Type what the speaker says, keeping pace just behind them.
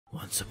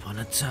Once upon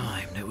a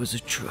time, there was a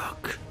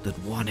truck that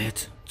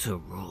wanted to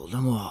rule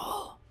them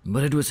all.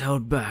 But it was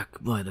held back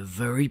by the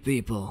very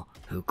people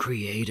who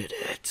created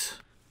it.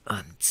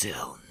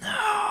 Until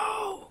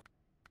now.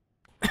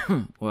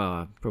 Well,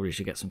 I probably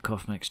should get some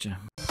cough mixture.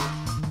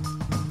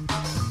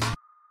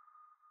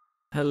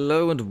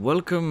 Hello and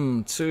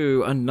welcome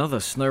to another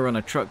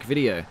SnowRunner truck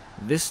video.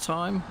 This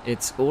time,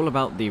 it's all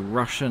about the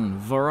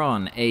Russian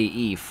Voron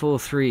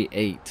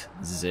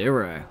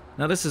AE-4380.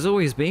 Now this has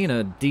always been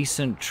a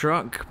decent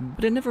truck,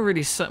 but it never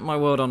really set my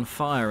world on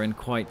fire in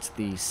quite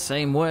the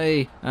same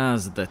way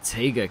as the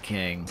Tayga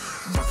King.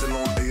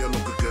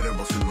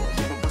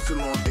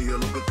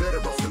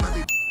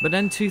 But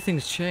then two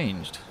things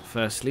changed.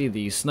 Firstly,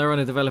 the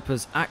SnowRunner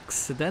developers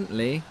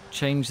accidentally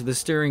changed the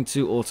steering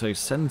to auto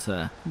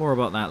center. More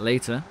about that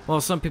later.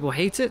 While some people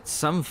hate it,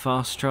 some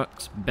fast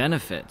trucks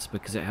benefit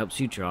because it helps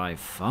you drive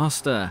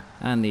faster.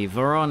 And the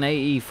Voron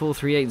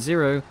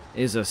AE-4380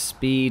 is a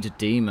speed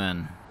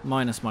demon.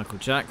 Minus Michael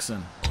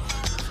Jackson.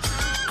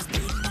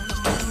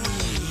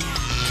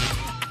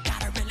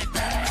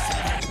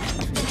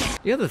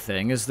 The other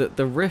thing is that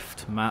the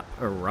Rift map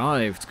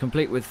arrived,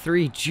 complete with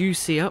 3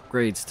 juicy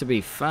upgrades to be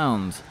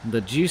found.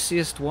 The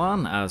juiciest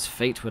one, as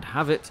fate would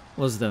have it,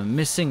 was the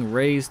missing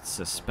raised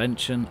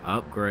suspension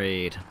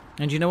upgrade.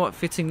 And you know what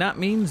fitting that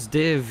means,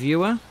 dear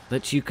viewer?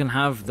 That you can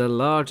have the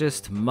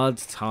largest mud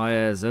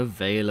tires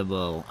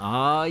available.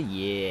 Ah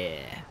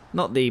yeah.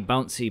 Not the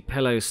bouncy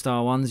pillow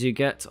star ones you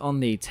get on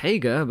the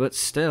Tayga, but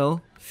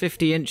still.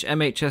 50-inch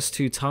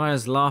MHS2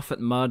 tyres laugh at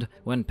mud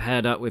when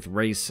paired up with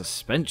raised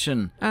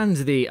suspension, and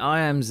the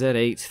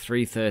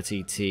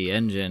IMZ-8330T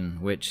engine,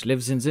 which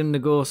lives in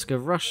Zimnogorsk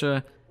of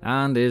Russia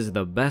and is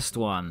the best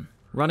one.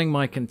 Running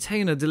my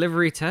container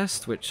delivery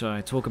test, which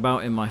I talk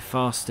about in my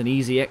Fast and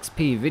Easy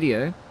XP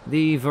video,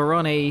 the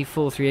Voron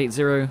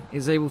AE-4380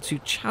 is able to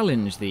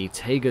challenge the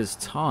Tayga's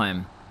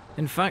time.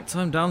 In fact,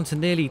 I'm down to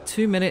nearly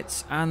 2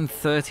 minutes and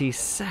 30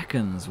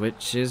 seconds,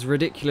 which is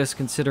ridiculous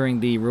considering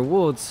the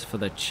rewards for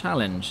the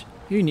challenge.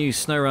 Who knew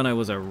SnowRunner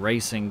was a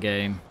racing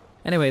game?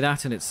 Anyway,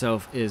 that in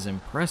itself is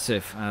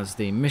impressive, as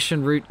the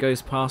mission route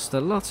goes past a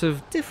lot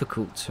of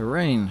difficult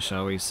terrain,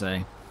 shall we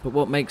say. But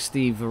what makes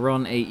the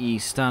Voron AE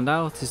stand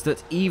out is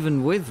that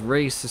even with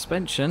raised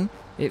suspension,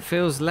 it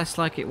feels less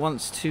like it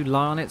wants to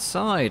lie on its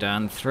side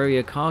and throw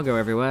your cargo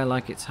everywhere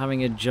like it's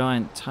having a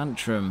giant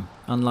tantrum,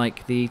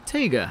 unlike the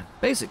Tayga.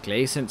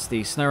 Basically, since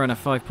the SnowRunner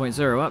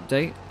 5.0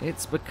 update,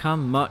 it's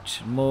become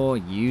much more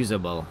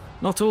usable.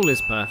 Not all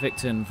is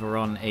perfect in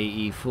Voron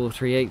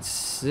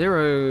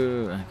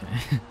AE-4380...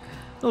 okay.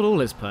 Not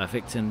all is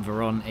perfect in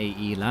Voron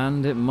AE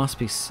land, it must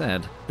be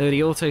said. Though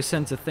the auto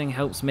center thing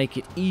helps make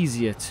it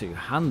easier to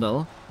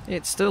handle,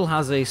 it still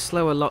has a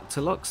slower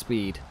lock-to-lock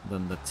speed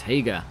than the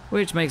Tayga,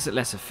 which makes it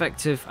less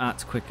effective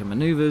at quicker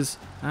maneuvers,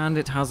 and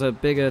it has a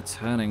bigger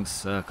turning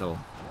circle.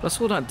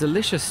 Plus all that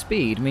delicious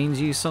speed means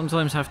you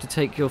sometimes have to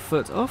take your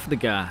foot off the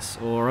gas,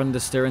 or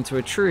understeer into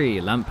a tree,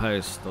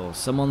 lamppost, or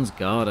someone's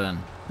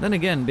garden. Then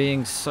again,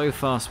 being so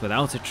fast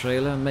without a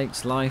trailer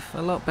makes life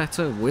a lot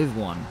better with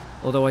one.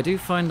 Although I do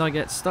find I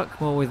get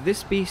stuck more with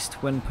this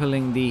beast when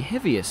pulling the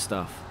heavier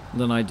stuff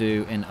than I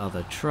do in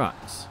other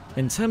trucks.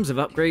 In terms of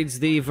upgrades,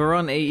 the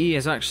Voron AE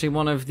is actually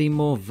one of the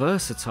more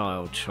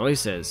versatile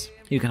choices.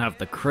 You can have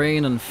the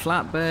crane and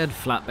flatbed,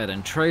 flatbed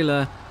and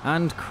trailer,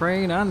 and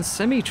crane and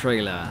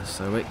semi-trailer,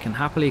 so it can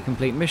happily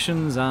complete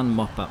missions and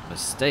mop up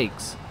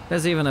mistakes.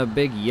 There's even a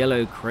big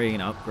yellow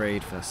crane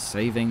upgrade for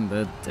saving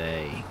the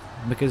day,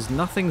 because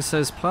nothing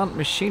says plant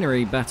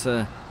machinery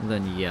better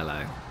than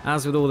yellow.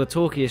 As with all the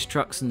talkiest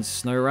trucks in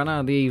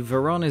SnowRunner, the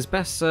Voron is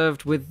best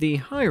served with the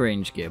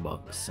high-range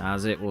gearbox,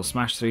 as it will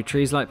smash through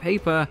trees like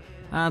paper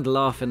and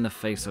laugh in the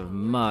face of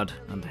mud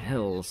and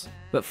hills.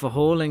 But for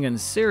hauling and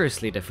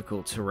seriously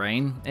difficult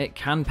terrain, it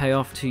can pay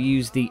off to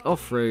use the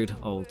off-road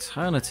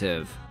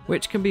alternative,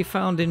 which can be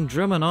found in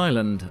Drummond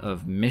Island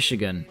of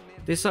Michigan.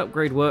 This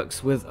upgrade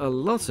works with a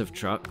lot of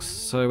trucks,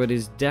 so it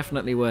is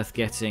definitely worth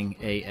getting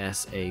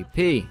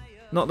ASAP.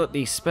 Not that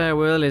the spare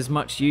wheel is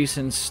much use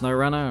in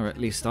SnowRunner, or at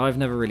least I've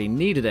never really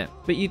needed it,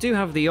 but you do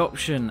have the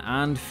option,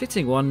 and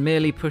fitting one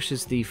merely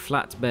pushes the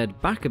flatbed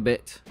back a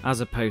bit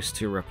as opposed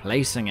to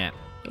replacing it.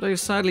 Although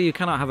sadly you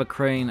cannot have a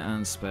crane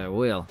and spare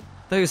wheel.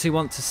 Those who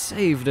want to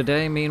save the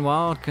day,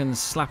 meanwhile, can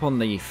slap on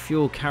the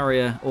fuel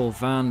carrier or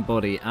van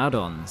body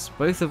add-ons,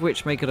 both of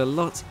which make it a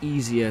lot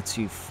easier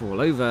to fall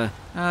over,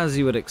 as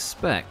you would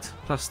expect,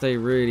 plus they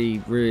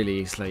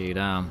really slow you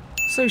down.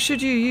 So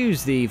should you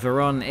use the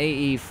Voron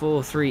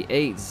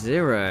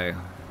AE-4380?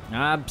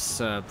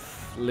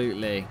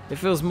 Absolutely. It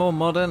feels more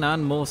modern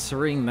and more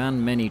serene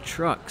than many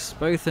trucks,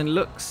 both in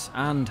looks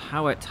and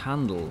how it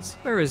handles.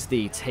 Whereas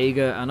the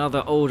Tayga and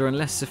other older and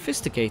less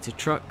sophisticated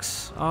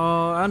trucks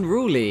are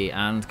unruly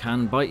and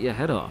can bite your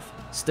head off.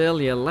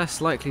 Still, you're less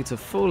likely to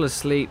fall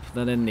asleep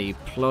than in the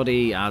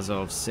ploddy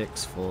Azov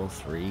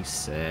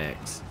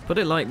 6436. Put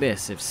it like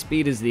this, if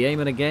speed is the aim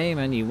of the game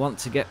and you want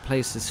to get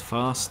places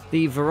fast,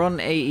 the Voron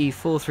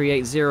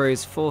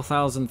AE-4380's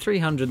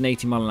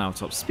 4,380 mph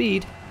top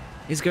speed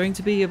is going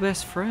to be your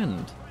best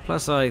friend.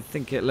 Plus I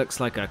think it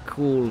looks like a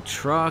cool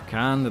truck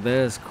and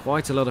there's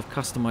quite a lot of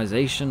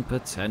customization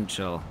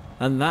potential.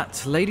 And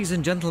that, ladies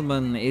and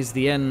gentlemen, is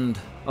the end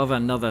of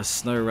another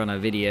SnowRunner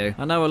video.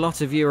 I know a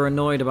lot of you are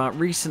annoyed about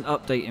recent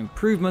update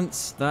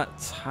improvements that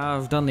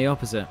have done the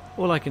opposite.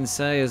 All I can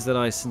say is that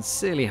I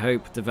sincerely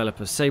hope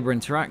developer Saber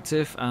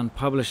Interactive and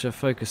publisher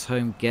Focus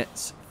Home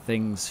gets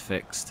things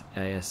fixed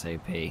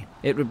ASAP.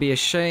 It would be a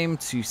shame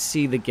to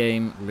see the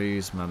game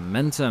lose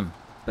momentum.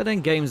 But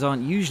then games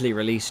aren't usually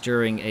released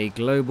during a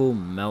global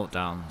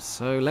meltdown,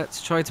 so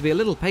let's try to be a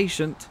little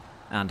patient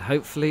and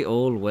hopefully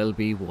all will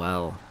be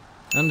well.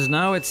 And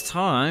now it's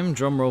time,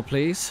 drumroll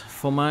please,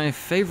 for my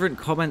favourite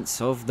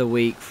comments of the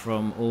week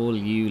from all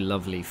you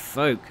lovely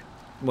folk.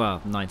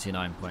 Well,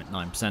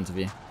 99.9% of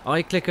you.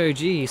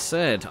 iClickOG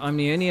said, "I'm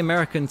the only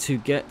American to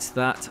get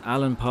that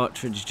Alan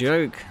Partridge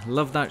joke.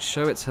 Love that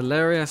show, it's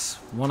hilarious.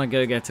 Wanna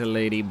go get a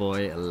lady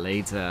boy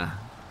later."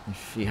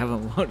 If you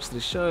haven't watched the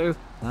show,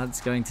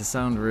 that's going to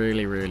sound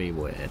really, really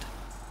weird.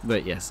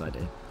 But yes, I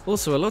do.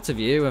 Also, a lot of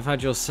you have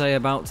had your say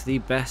about the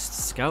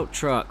best scout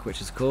truck,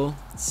 which is cool.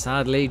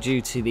 Sadly,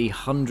 due to the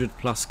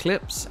 100+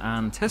 clips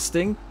and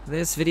testing,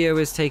 this video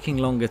is taking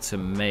longer to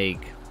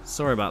make.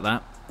 Sorry about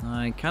that.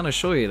 I can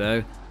assure you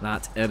though,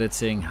 that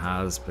editing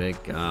has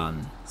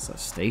begun, so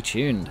stay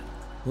tuned.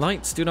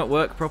 Lights do not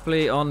work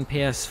properly on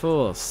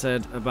PS4,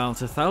 said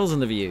about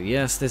 1,000 of you.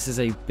 Yes, this is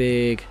a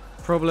big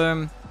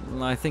problem.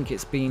 I think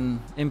it's been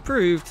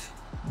improved,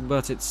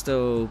 but it's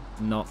still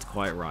not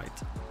quite right.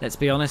 Let's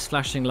be honest,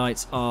 flashing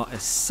lights are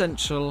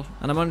essential,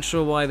 and I'm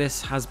unsure why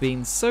this has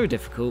been so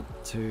difficult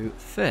to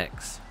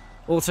fix.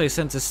 Auto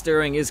center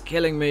steering is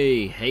killing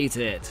me, hate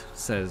it,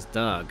 says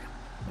Doug.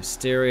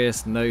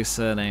 Mysterious no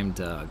surname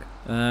Doug.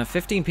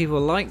 15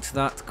 people liked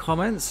that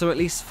comment, so at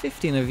least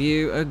 15 of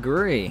you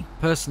agree.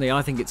 Personally,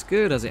 I think it's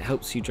good as it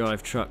helps you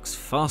drive trucks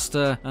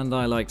faster, and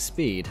I like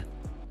speed.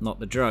 Not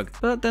the drug.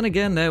 But then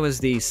again, there was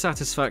the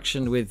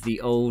satisfaction with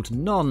the old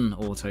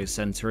non-auto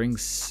centering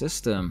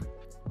system.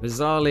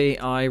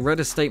 Bizarrely, I read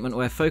a statement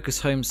where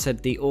Focus Home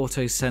said the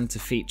auto center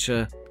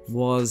feature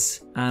was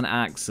an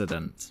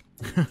accident.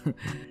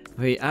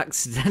 We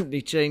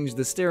accidentally changed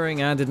the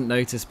steering and didn't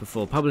notice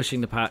before publishing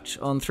the patch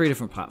on 3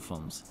 different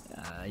platforms.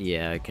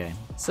 Yeah, okay.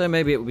 So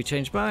maybe it will be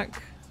changed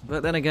back,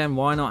 but then again,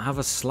 why not have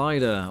a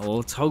slider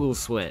or toggle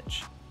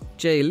switch?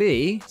 Jay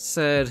Lee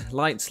said,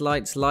 lights,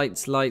 lights,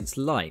 lights, lights,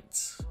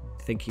 lights.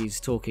 I think he's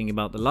talking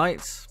about the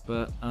lights,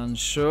 but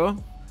unsure.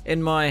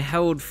 In my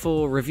held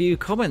for review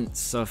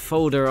comments, a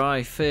folder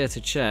I fear to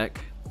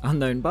check,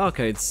 Unknown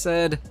Barcode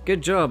said,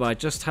 "Good job, I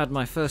just had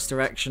my first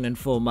erection in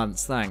 4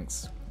 months,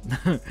 thanks."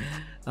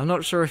 I'm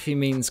not sure if he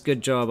means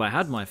good job I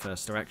had my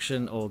first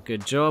erection or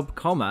good job,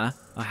 comma,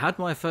 I had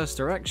my first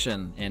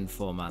erection in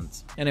 4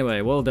 months. Anyway,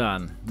 well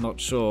done. Not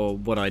sure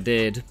what I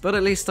did, but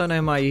at least I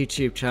know my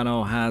YouTube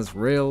channel has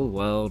real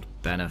world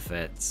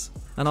benefits.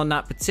 And on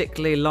that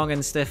particularly long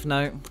and stiff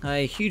note,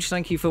 a huge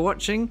thank you for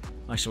watching.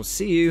 I shall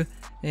see you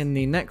in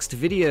the next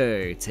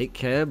video. Take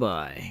care,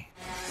 bye.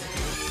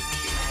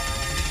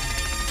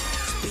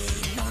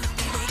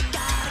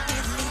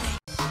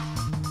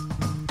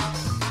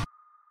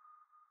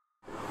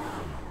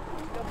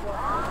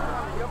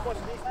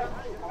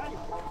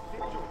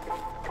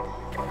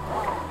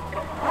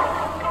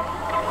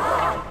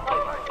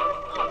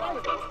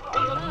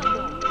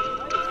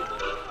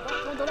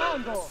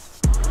 Controlando!